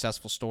all the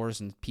successful stores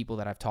and people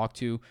that I've talked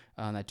to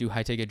that do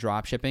high-ticket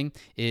drop shipping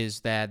is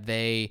that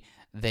they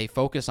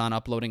focus on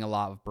uploading a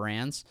lot of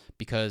brands,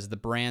 because the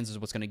brands is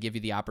what's going to give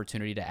you the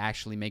opportunity to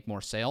actually make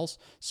more sales.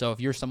 So if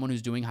you're someone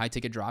who's doing high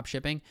ticket drop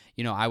shipping,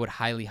 I would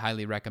highly,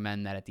 highly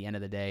recommend that at the end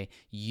of the day,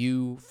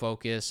 you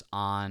focus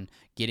on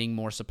getting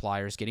more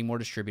suppliers, getting more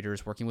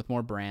distributors, working with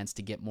more brands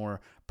to get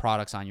more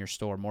products on your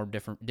store, more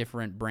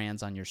different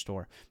brands on your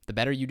store. The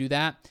better you do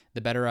that,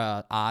 the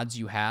better odds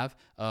you have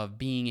of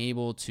being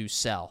able to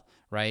sell,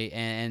 right?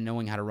 And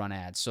knowing how to run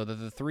ads. So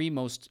the 3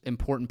 most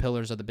important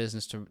pillars of the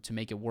business to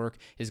make it work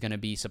is going to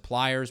be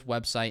suppliers,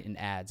 website, and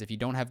ads. If you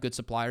don't have good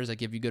suppliers that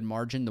give you good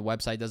margin, the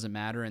website doesn't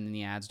matter, and then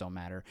the ads don't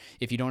matter.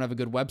 If you don't have a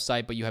good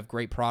website, but you have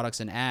great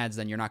products and ads,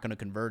 then you're not going to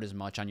convert as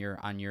much on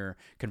your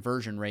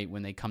conversion rate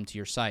when they come to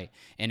your site.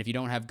 And if you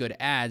don't have good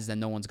ads, then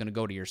no one's going to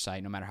go to your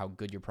site, no matter how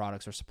good your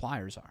products or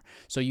suppliers are.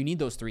 So you need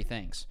those 3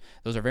 things.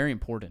 Those are very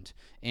important.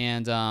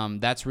 And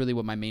that's really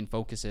what my main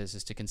focus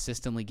is to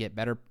consistently get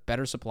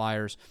better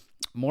suppliers,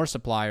 more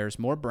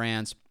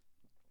brands,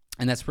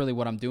 And that's really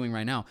what I'm doing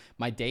right now.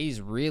 My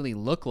days really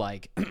look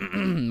like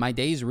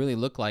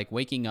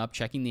waking up,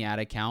 checking the ad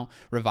account,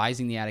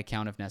 revising the ad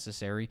account if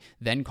necessary,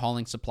 then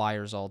calling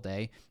suppliers all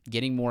day,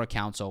 getting more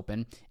accounts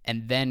open,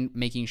 and then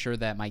making sure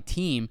that my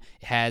team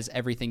has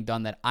everything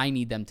done that I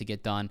need them to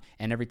get done,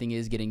 and everything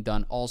is getting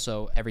done.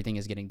 Also, everything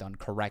is getting done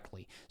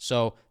correctly.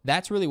 So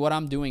that's really what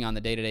I'm doing on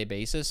the day-to-day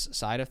basis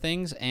side of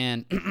things.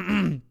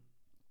 And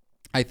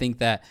I think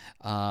that,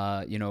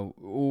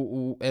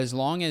 as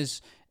long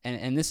as,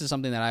 and this is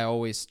something that I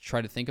always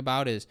try to think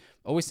about, is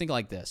always think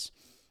like this.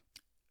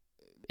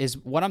 Is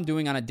what I'm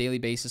doing on a daily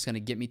basis going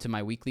to get me to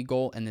my weekly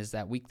goal? And is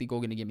that weekly goal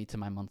going to get me to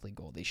my monthly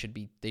goal? It should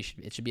be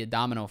a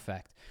domino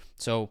effect.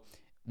 So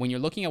when you're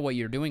looking at what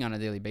you're doing on a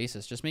daily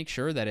basis, just make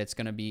sure that it's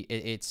going to be,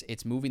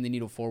 it's moving the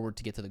needle forward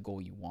to get to the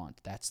goal you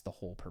want. That's the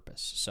whole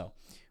purpose. So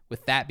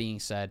with that being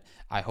said,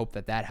 I hope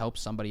that helps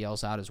somebody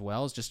else out as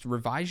well. Is just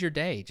revise your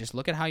day. Just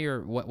look at how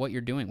what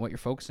you're doing, what you're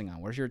focusing on,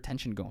 where's your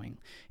attention going,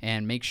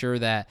 and make sure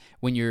that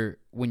when you're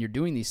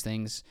doing these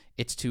things,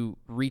 it's to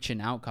reach an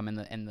outcome.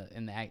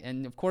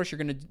 And of course,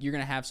 you're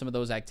gonna have some of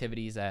those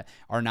activities that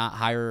are not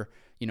higher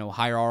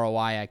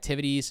ROI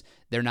activities.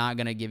 They're not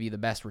going to give you the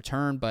best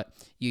return, but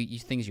you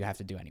things you have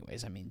to do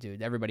anyways. I mean,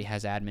 dude, everybody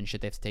has admin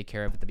shit they have to take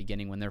care of at the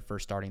beginning when they're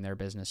first starting their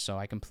business. So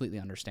I completely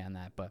understand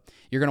that, but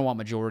you're going to want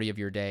majority of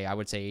your day. I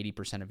would say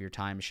 80% of your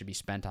time should be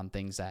spent on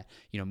things that,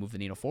 move the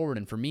needle forward.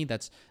 And for me,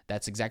 that's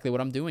exactly what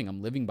I'm doing.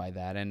 I'm living by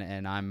that.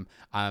 And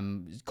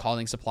I'm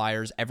calling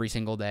suppliers every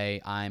single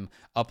day. I'm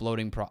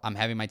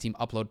having my team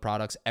upload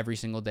products every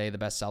single day, the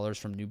best sellers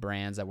from new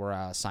brands that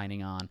we're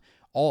signing on,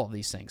 all of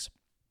these things.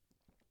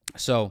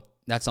 So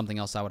that's something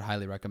else I would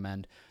highly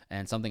recommend,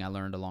 and something I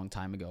learned a long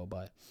time ago.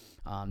 But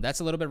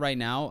that's a little bit right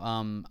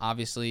now.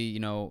 Obviously,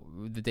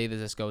 the day that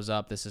this goes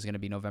up, this is going to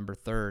be November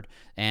 3rd.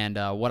 And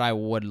what I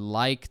would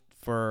like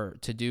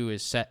to do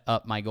is set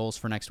up my goals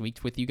for next week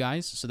with you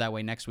guys. So that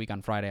way next week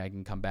on Friday, I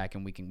can come back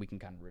and we can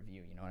kind of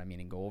review,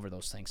 and go over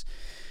those things.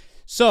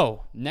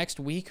 So next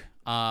week,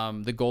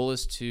 the goal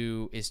is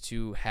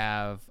to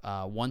have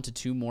 1 to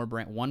 2 more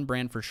one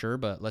brand for sure,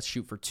 but let's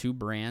shoot for 2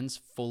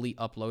 brands fully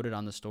uploaded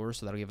on the store.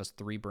 So that'll give us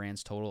 3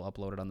 brands total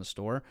uploaded on the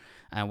store.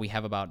 And we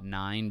have about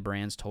 9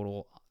 brands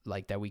total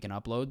that we can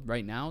upload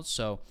right now.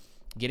 So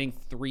getting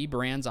 3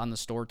 brands on the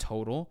store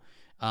total,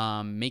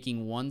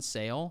 making 1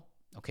 sale.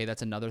 Okay,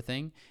 that's another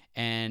thing.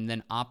 And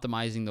then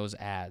optimizing those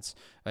ads,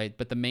 right?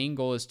 But the main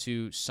goal is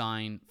to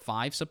sign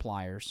 5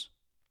 suppliers,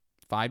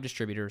 5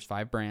 distributors,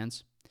 5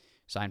 brands,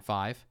 sign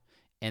 5,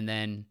 and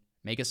then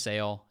make a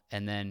sale,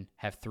 and then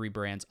have 3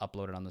 brands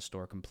uploaded on the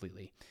store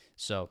completely.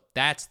 So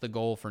that's the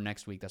goal for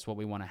next week. That's what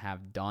we want to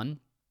have done.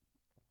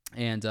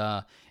 And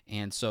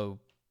so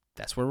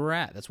that's where we're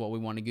at. That's what we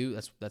want to do.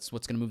 That's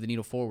what's going to move the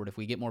needle forward. If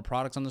we get more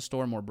products on the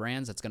store, more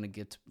brands, that's going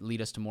to lead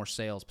us to more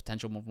sales,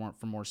 potential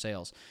for more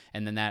sales.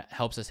 And then that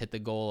helps us hit the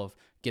goal of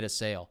get a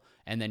sale.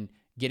 And then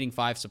getting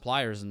 5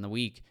 suppliers in the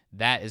week,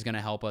 that is going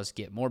to help us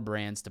get more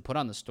brands to put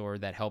on the store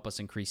that help us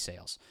increase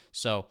sales.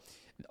 So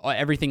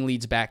everything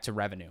leads back to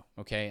revenue,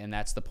 okay? And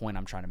that's the point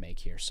I'm trying to make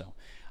here. So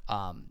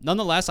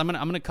nonetheless, I'm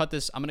gonna cut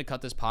this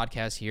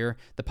podcast here.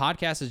 The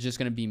podcast is just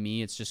gonna be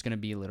me. It's just gonna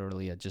be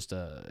literally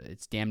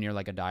it's damn near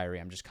like a diary.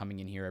 I'm just coming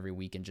in here every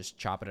week and just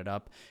chopping it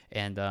up.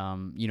 And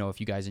if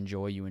you guys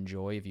enjoy, you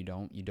enjoy. If you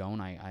don't, you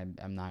don't.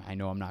 I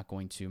know I'm not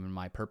going to. And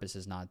my purpose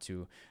is not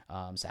to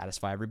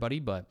satisfy everybody.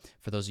 But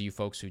for those of you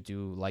folks who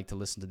do like to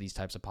listen to these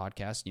types of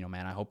podcasts,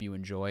 man, I hope you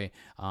enjoy.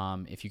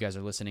 If you guys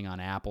are listening on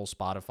Apple,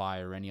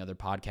 Spotify, or any other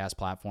podcast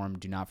platform,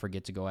 do not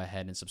forget to go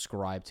ahead and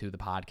subscribe to the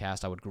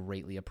podcast. I would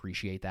greatly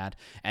appreciate that.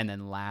 And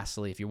then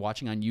lastly, if you're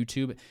watching on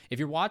YouTube, if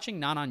you're watching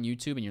not on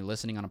YouTube and you're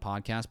listening on a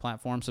podcast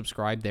platform,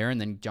 subscribe there and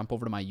then jump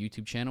over to my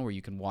YouTube channel where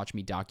you can watch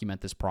me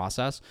document this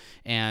process.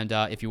 And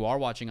if you are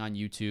watching on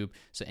YouTube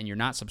and you're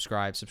not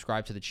subscribed,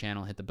 subscribe to the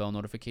channel, hit the bell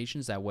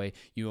notifications. That way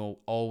you'll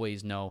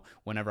always know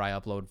whenever I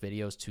upload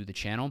videos to the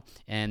channel.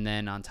 And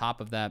then on top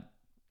of that,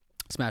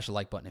 smash the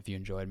like button if you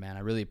enjoyed, man.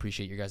 I really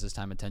appreciate your guys'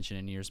 time, attention,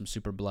 and ears. I'm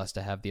super blessed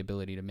to have the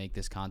ability to make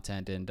this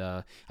content, and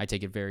I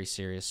take it very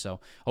serious. So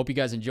hope you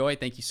guys enjoy.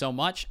 Thank you so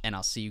much, and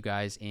I'll see you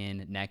guys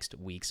in next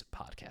week's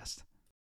podcast.